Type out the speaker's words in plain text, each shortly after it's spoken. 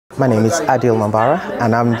My name is Adil Mambara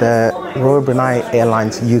and I'm the Royal Brunei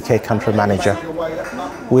Airlines UK Country Manager.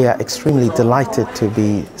 We are extremely delighted to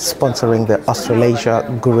be sponsoring the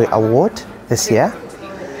Australasia Guru Award this year.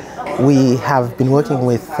 We have been working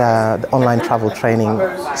with the online travel training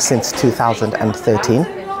since 2013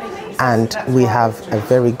 and we have a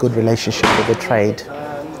very good relationship with the trade.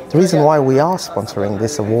 The reason why we are sponsoring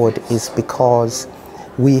this award is because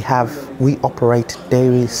we operate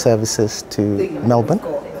daily services to Melbourne.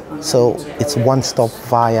 So it's one stop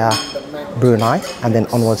via Brunei and then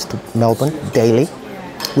onwards to Melbourne daily.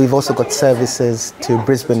 We've also got services to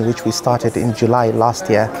Brisbane, which we started in July last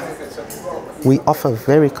year. We offer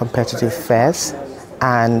very competitive fares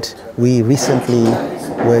and we recently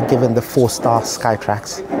were given the 4-star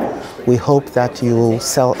Skytrax. We hope that you will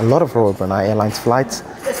sell a lot of Royal Brunei Airlines flights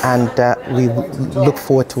and we look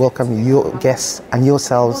forward to welcome your guests and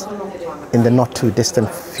yourselves in the not too distant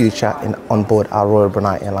future on board our Royal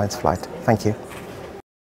Brunei Airlines flight. Thank you.